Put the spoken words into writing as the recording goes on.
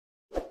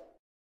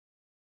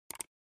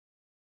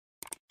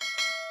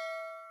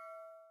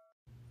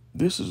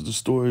This is the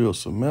story of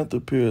Samantha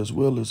Peer as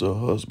well as her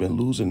husband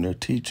losing their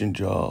teaching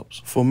jobs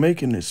for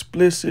making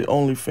explicit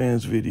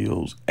OnlyFans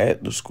videos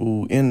at the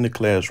school in the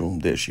classroom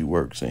that she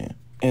works in.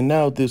 And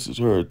now this is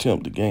her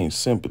attempt to gain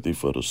sympathy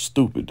for the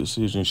stupid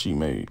decision she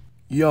made.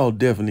 Y'all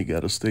definitely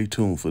gotta stay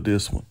tuned for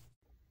this one.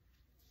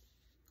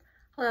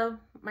 Hello,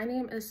 my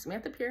name is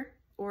Samantha Peer,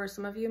 or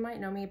some of you might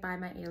know me by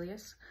my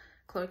alias,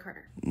 Chloe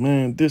Carter.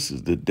 Man, this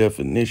is the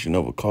definition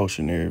of a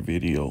cautionary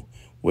video.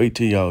 Wait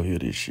till y'all hear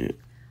this shit.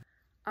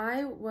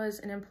 I was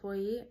an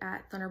employee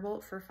at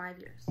Thunderbolt for 5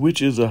 years.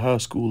 Which is a high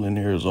school in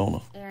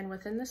Arizona. And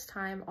within this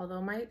time,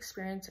 although my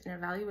experience and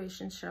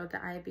evaluations showed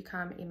that I had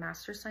become a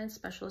master science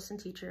specialist and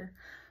teacher,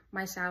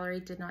 my salary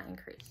did not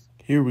increase.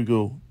 Here we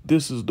go.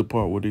 This is the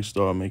part where they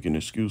start making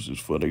excuses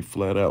for their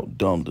flat out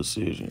dumb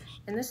decisions.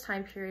 In this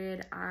time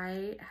period,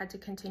 I had to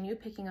continue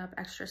picking up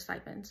extra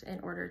stipends in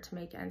order to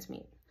make ends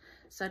meet,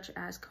 such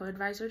as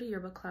co-advisor to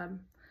yearbook club,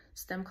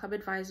 STEM club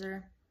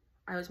advisor.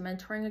 I was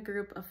mentoring a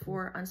group of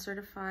 4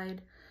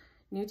 uncertified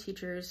new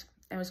teachers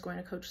and was going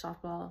to coach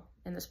softball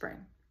in the spring.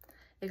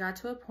 It got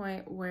to a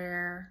point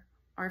where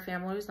our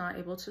family was not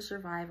able to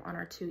survive on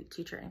our 2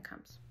 teacher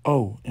incomes.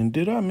 Oh, and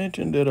did I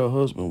mention that her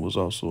husband was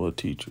also a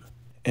teacher?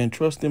 And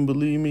trust and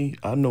believe me,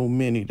 I know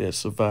many that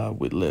survive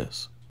with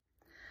less.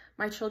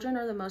 My children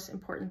are the most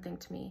important thing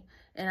to me,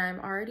 and I'm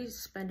already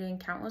spending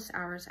countless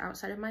hours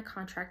outside of my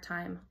contract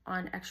time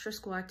on extra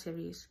school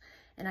activities,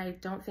 and I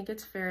don't think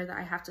it's fair that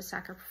I have to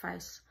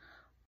sacrifice.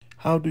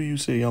 How do you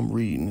say I'm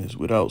reading this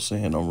without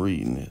saying I'm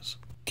reading this?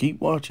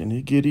 Keep watching,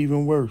 it get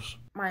even worse.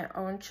 My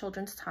own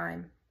children's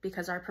time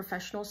because our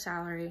professional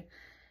salary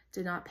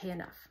did not pay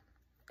enough.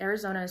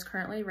 Arizona is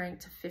currently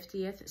ranked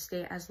 50th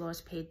state as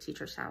lowest paid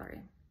teacher salary.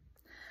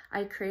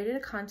 I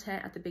created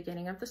content at the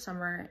beginning of the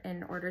summer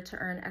in order to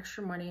earn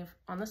extra money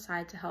on the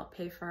side to help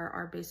pay for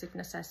our basic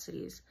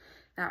necessities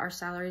that our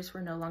salaries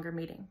were no longer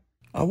meeting.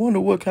 I wonder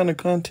what kind of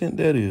content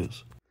that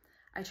is.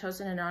 I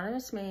chose an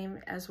anonymous name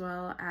as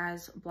well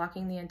as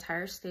blocking the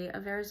entire state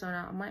of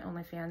Arizona on my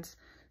OnlyFans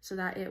so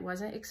that it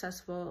wasn't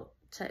accessible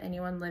to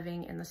anyone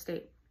living in the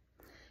state.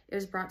 It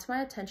was brought to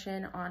my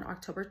attention on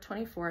October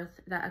 24th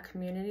that a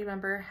community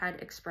member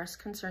had expressed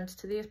concerns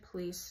to the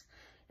police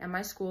and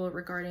my school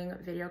regarding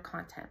video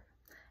content.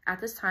 At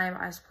this time,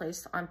 I was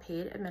placed on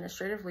paid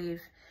administrative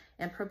leave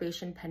and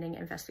probation pending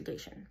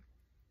investigation.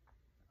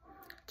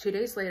 2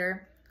 days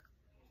later,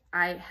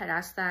 I had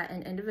asked that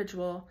an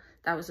individual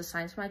that was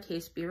assigned to my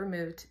case be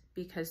removed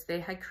because they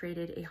had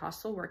created a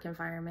hostile work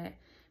environment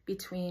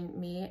between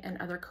me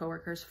and other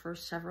coworkers for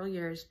several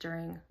years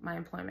during my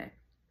employment.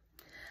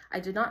 I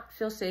did not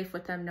feel safe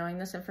with them knowing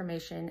this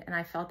information, and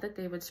I felt that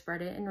they would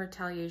spread it in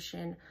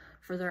retaliation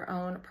for their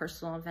own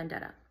personal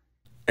vendetta.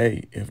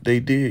 Hey, if they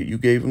did, you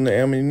gave them the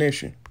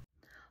ammunition.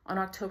 On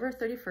October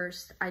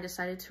 31st, I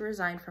decided to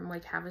resign from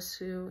Lake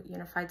Havasu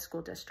Unified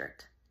School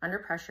District under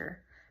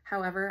pressure.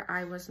 However,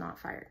 I was not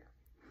fired.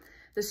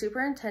 The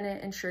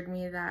superintendent assured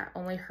me that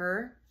only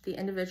her, the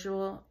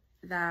individual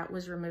that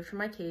was removed from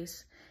my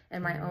case,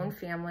 and my own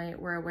family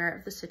were aware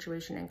of the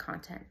situation and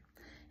content,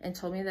 and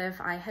told me that if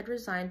I had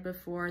resigned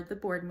before the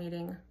board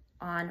meeting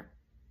on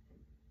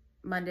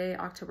Monday,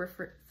 October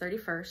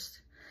 31st,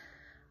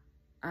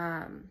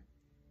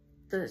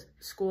 the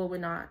school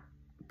would not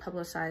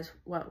publicize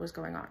what was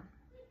going on.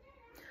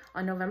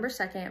 On November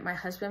 2nd, my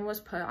husband was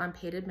put on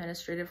paid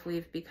administrative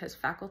leave because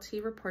faculty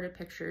reported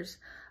pictures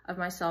of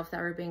myself that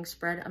were being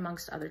spread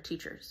amongst other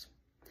teachers.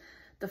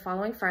 The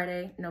following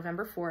Friday,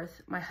 November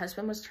 4th, my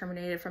husband was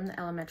terminated from the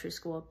elementary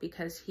school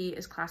because he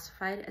is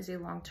classified as a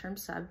long-term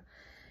sub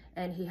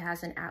and he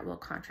has an at-will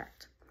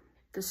contract.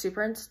 The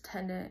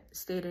superintendent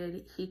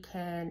stated he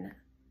can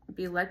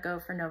be let go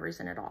for no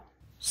reason at all.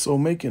 So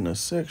making a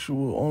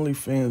sexual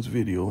OnlyFans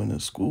video in a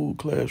school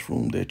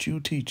classroom that you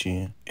teach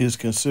in is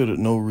considered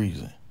no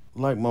reason.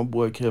 Like my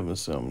boy Kevin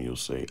Samuel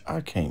say, I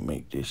can't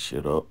make this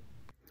shit up.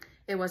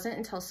 It wasn't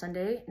until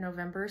Sunday,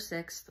 November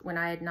 6th, when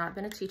I had not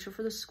been a teacher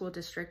for the school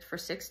district for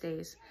 6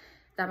 days,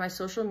 that my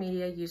social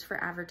media used for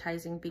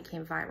advertising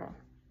became viral.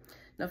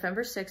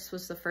 November 6th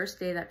was the first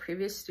day that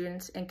previous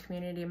students and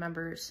community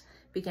members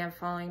began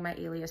following my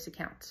alias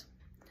accounts.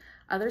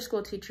 Other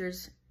school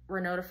teachers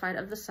were notified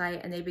of the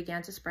site and they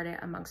began to spread it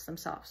amongst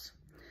themselves.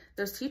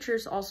 Those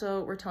teachers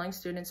also were telling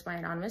students my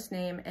anonymous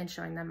name and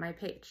showing them my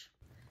page.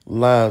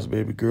 Lies,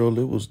 baby girl.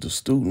 It was the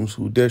students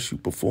who that you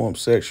performed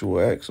sexual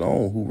acts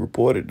on who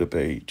reported the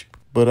page.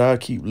 But I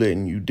keep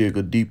letting you dig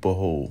a deeper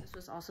hole. This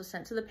was also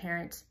sent to the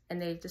parents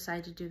and they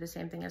decided to do the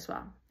same thing as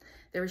well.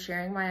 They were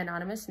sharing my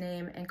anonymous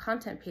name and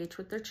content page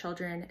with their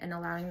children and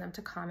allowing them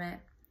to comment.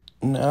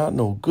 Now, I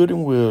know good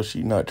and well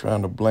she's not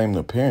trying to blame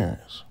the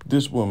parents.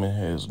 This woman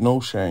has no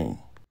shame.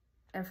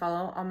 And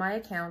follow all my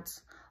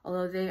accounts,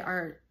 although they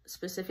are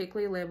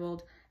specifically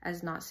labeled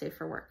as not safe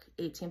for work,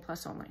 18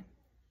 plus only.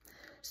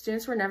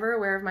 Students were never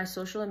aware of my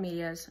social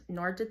medias,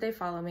 nor did they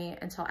follow me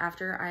until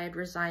after I had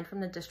resigned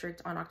from the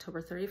district on October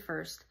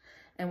 31st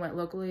and went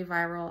locally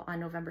viral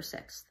on November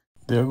 6th.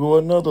 There go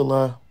another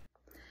lie.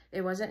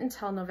 It wasn't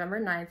until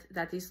November 9th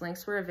that these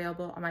links were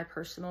available on my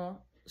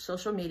personal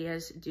social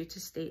medias due to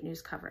state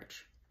news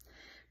coverage.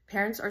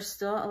 Parents are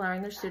still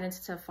allowing their students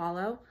to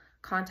follow,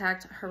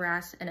 contact,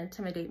 harass, and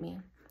intimidate me.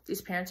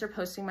 These parents are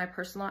posting my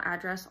personal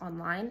address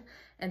online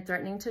and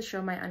threatening to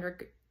show my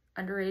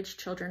underage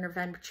children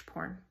revenge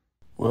porn.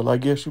 Well, I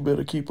guess you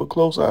better keep a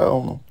close eye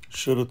on them.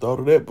 Should have thought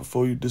of that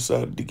before you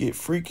decided to get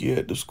freaky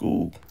at the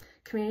school.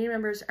 Community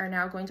members are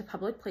now going to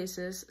public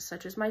places,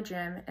 such as my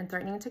gym, and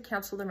threatening to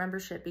cancel their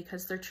membership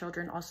because their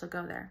children also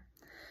go there.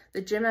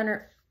 The gym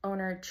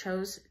owner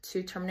chose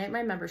to terminate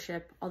my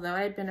membership, although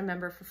I had been a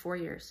member for 4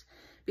 years,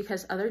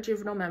 because other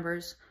juvenile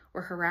members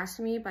were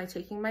harassing me by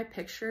taking my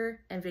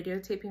picture and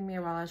videotaping me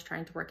while I was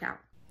trying to work out.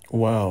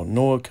 Wow,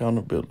 no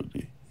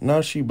accountability.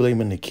 Now she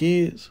blaming the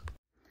kids?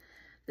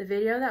 The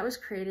video that was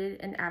created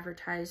and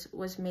advertised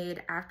was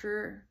made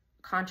after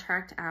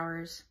contract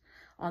hours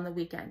on the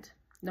weekend.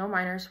 No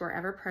minors were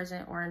ever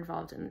present or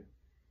involved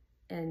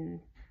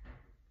in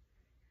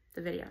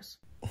the videos.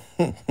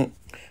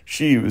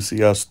 She even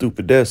see how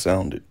stupid that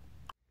sounded.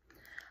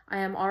 I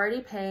am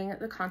already paying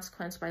the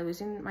consequence by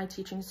losing my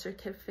teaching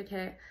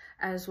certificate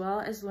as well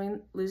as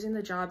losing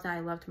the job that I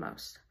loved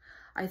most.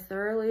 I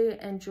thoroughly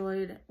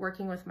enjoyed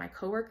working with my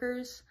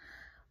coworkers,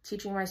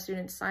 teaching my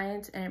students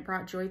science, and it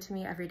brought joy to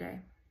me every day.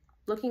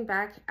 Looking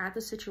back at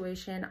the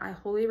situation, I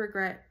wholly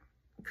regret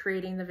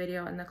creating the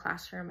video in the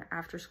classroom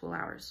after school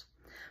hours.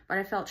 But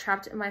I felt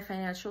trapped in my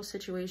financial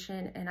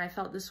situation, and I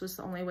felt this was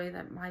the only way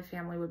that my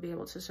family would be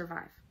able to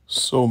survive.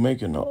 So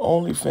making the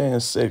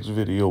OnlyFans sex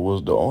video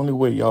was the only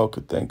way y'all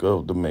could think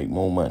of to make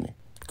more money.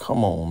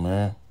 Come on,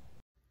 man.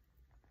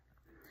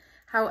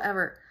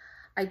 However,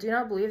 I do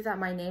not believe that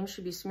my name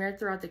should be smeared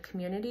throughout the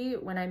community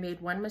when I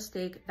made one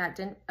mistake that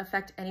didn't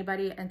affect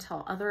anybody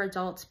until other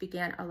adults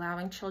began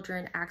allowing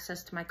children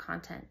access to my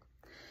content.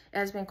 It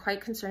has been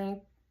quite concerning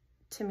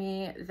to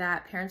me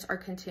that parents are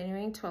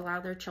continuing to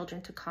allow their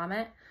children to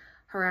comment,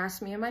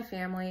 harass me and my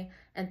family,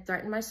 and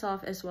threaten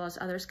myself as well as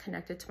others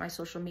connected to my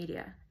social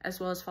media, as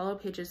well as follow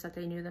pages that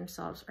they knew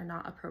themselves are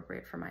not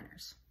appropriate for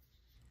minors.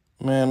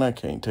 Man, I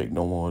can't take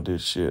no more of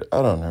this shit.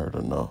 I done heard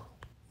enough.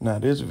 Now,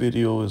 this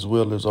video, as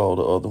well as all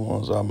the other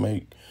ones I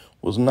make,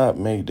 was not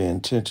made to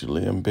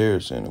intentionally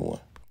embarrass anyone.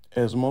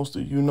 As most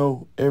of you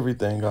know,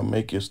 everything I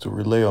make is to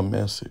relay a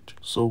message.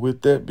 So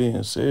with that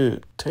being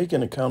said,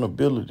 taking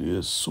accountability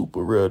is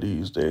super rare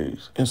these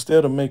days.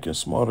 Instead of making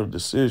smarter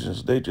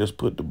decisions, they just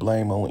put the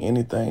blame on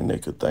anything they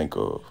could think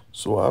of.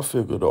 So I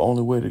figure the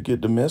only way to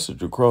get the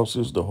message across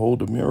is to hold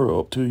the mirror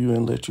up to you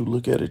and let you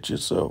look at it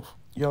yourself.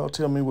 Y'all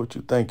tell me what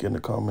you think in the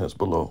comments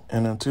below.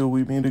 And until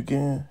we meet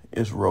again,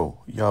 it's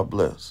Ro. Y'all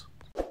bless.